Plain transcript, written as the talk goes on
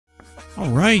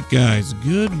Alright guys,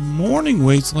 good morning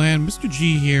Wasteland. Mr.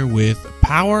 G here with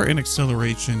Power and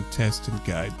Acceleration Test and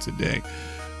Guide today.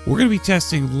 We're going to be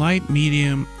testing light,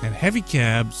 medium, and heavy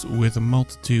cabs with a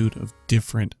multitude of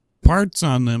different parts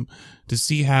on them to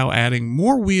see how adding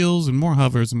more wheels and more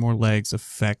hovers and more legs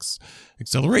affects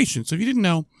acceleration. So if you didn't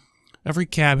know, every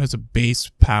cab has a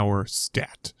base power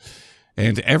stat,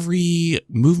 and every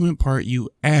movement part you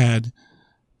add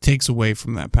takes away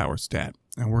from that power stat.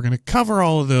 And we're going to cover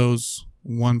all of those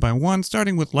one by one,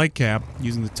 starting with light cab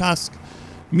using the tusk,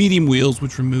 medium wheels,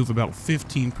 which remove about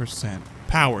 15%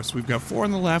 power. So we've got 4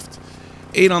 on the left,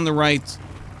 8 on the right.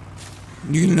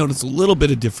 You're going to notice a little bit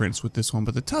of difference with this one,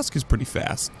 but the tusk is pretty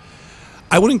fast.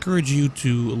 I would encourage you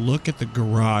to look at the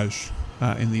garage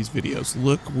in these videos.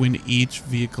 Look when each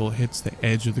vehicle hits the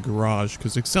edge of the garage,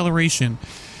 because acceleration,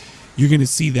 you're going to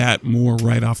see that more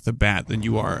right off the bat than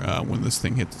you are when this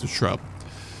thing hits the shrub.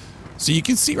 So you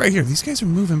can see right here, these guys are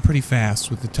moving pretty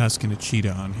fast with the tusk and a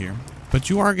cheetah on here.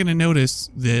 But you are going to notice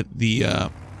that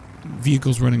the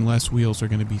vehicles running less wheels are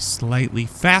going to be slightly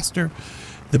faster.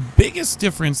 The biggest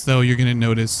difference, though, you're going to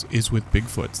notice is with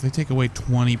Bigfoots. They take away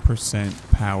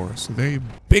 20% power, so they're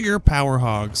bigger power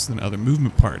hogs than other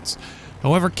movement parts.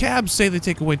 However, cabs say they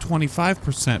take away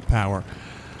 25% power.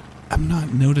 I'm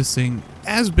not noticing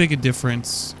as big a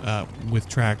difference with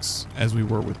tracks as we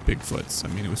were with Bigfoots.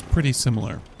 I mean, it was pretty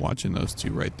similar watching those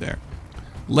two right there.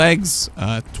 Legs,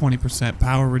 20%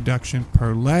 power reduction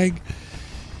per leg.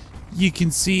 You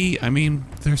can see, I mean,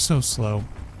 they're so slow.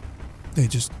 They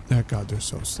just, oh God, they're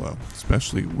so slow,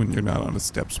 especially when you're not on a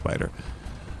step spider.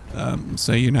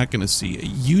 So you're not going to see a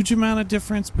huge amount of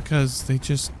difference because they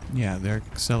just, yeah, their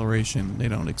acceleration, they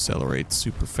don't accelerate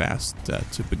super fast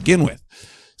to begin with.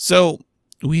 So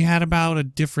we had about a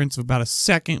difference of about a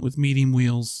second with medium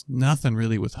wheels, nothing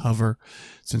really with hover.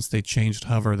 Since they changed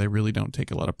hover, they really don't take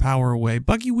a lot of power away.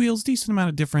 Buggy wheels, decent amount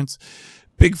of difference.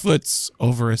 Bigfoot's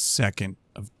over a second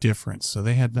of difference, so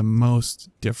they had the most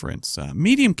difference.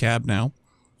 Medium cab now,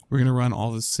 we're going to run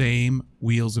all the same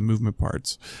wheels and movement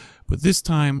parts, but this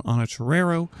time on a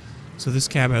Torero. So this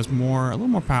cab has a little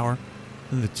more power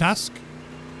than the Tusk.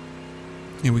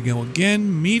 Here we go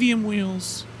again, medium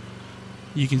wheels.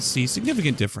 You can see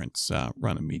significant difference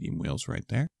running medium wheels right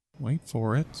there. Wait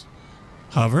for it.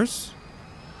 Hovers.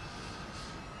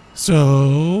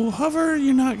 So hover,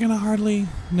 you're not going to hardly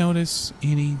notice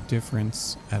any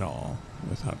difference at all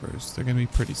with hovers. They're going to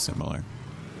be pretty similar.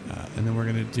 And then we're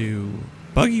going to do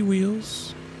buggy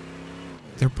wheels.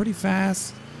 They're pretty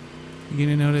fast. You're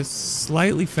going to notice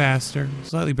slightly faster,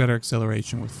 slightly better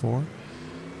acceleration with 4.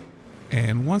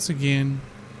 And once again,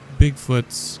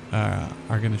 Bigfoots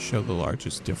are going to show the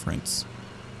largest difference.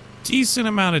 Decent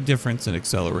amount of difference in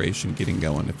acceleration getting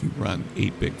going if you run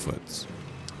 8 Bigfoots.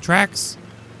 Tracks,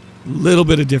 little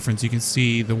bit of difference. You can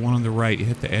see the one on the right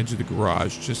hit the edge of the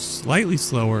garage just slightly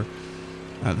slower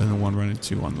than the one running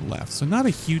 2 on the left. So not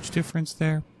a huge difference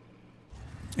there.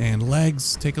 And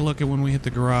legs, take a look at when we hit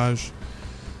the garage.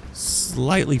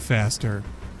 Slightly faster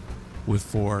with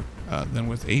 4 than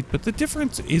with 8, but the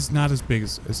difference is not as big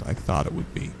as I thought it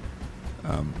would be.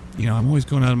 You know, I'm always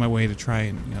going out of my way to try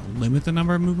and limit the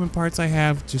number of movement parts I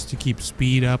have just to keep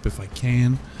speed up if I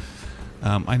can.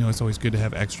 I know it's always good to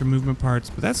have extra movement parts,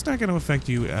 but that's not going to affect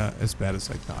you as bad as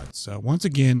I thought. So once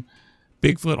again,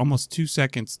 Bigfoot, almost 2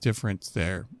 seconds difference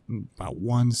there. About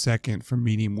 1 second for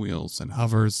medium wheels and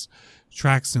hovers.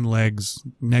 Tracks and legs,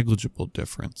 negligible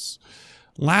difference.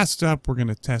 Last up, we're going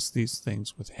to test these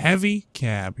things with heavy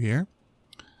cab here.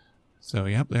 So,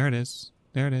 yep, there it is.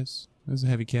 There it is. There's a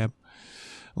heavy cab.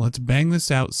 Let's bang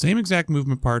this out. Same exact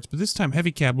movement parts, but this time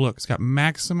heavy cab, look, it's got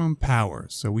maximum power.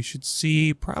 So we should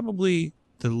see probably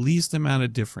the least amount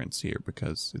of difference here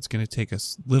because it's going to take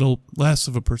us a little less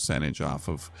of a percentage off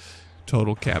of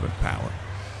total cabin power.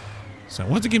 So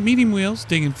once again, medium wheels,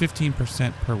 digging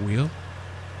 15% per wheel.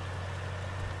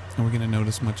 And we're going to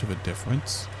notice much of a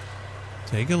difference.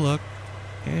 Take a look,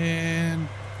 and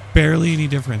barely any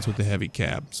difference with the heavy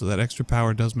cab. So that extra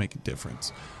power does make a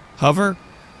difference. Hover,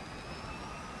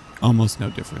 almost no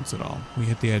difference at all. We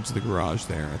hit the edge of the garage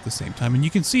there at the same time. And you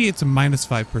can see it's a minus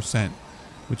 5%,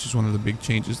 which is one of the big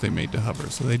changes they made to hover.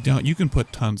 So you can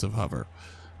put tons of hover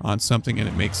on something and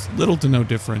it makes little to no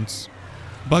difference.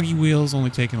 Buggy wheels only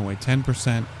taking away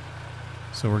 10%.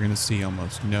 So we're going to see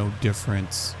almost no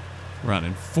difference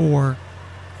running 4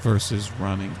 versus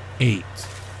running 8.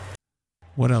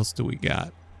 What else do we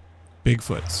got?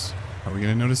 Bigfoots. Are we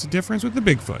going to notice a difference with the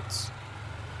Bigfoots?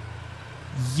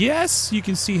 Yes, you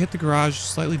can see hit the garage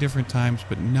slightly different times,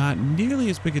 but not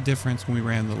nearly as big a difference when we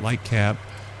ran the light cab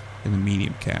and the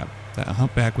medium cab. That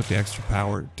humpback with the extra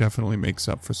power definitely makes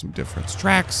up for some difference.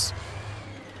 Tracks,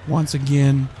 Once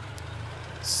again,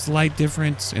 slight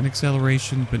difference in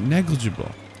acceleration, but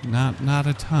negligible. Not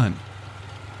a ton.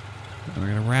 We're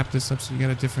going to wrap this up so you get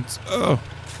a difference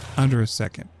under a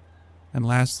second. And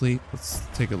lastly, let's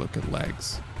take a look at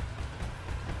legs.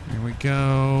 Here we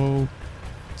go.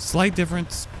 Slight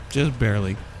difference, just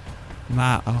barely.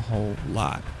 Not a whole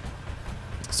lot.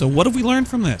 So what have we learned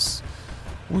from this?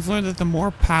 We've learned that the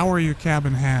more power your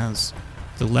cabin has,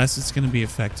 the less it's going to be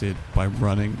affected by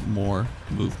running more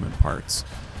movement parts.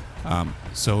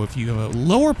 So if you have a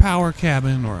lower power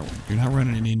cabin or you're not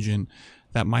running an engine,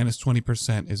 that minus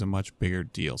 20% is a much bigger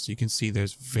deal. So you can see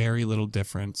there's very little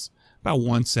difference, about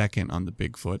 1 second on the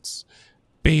Bigfoots,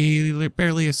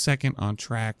 barely a second on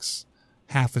tracks,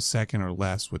 half a second or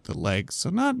less with the legs. So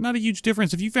not a huge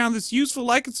difference. If you found this useful,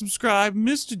 like and subscribe.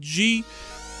 Mr. G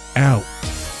out.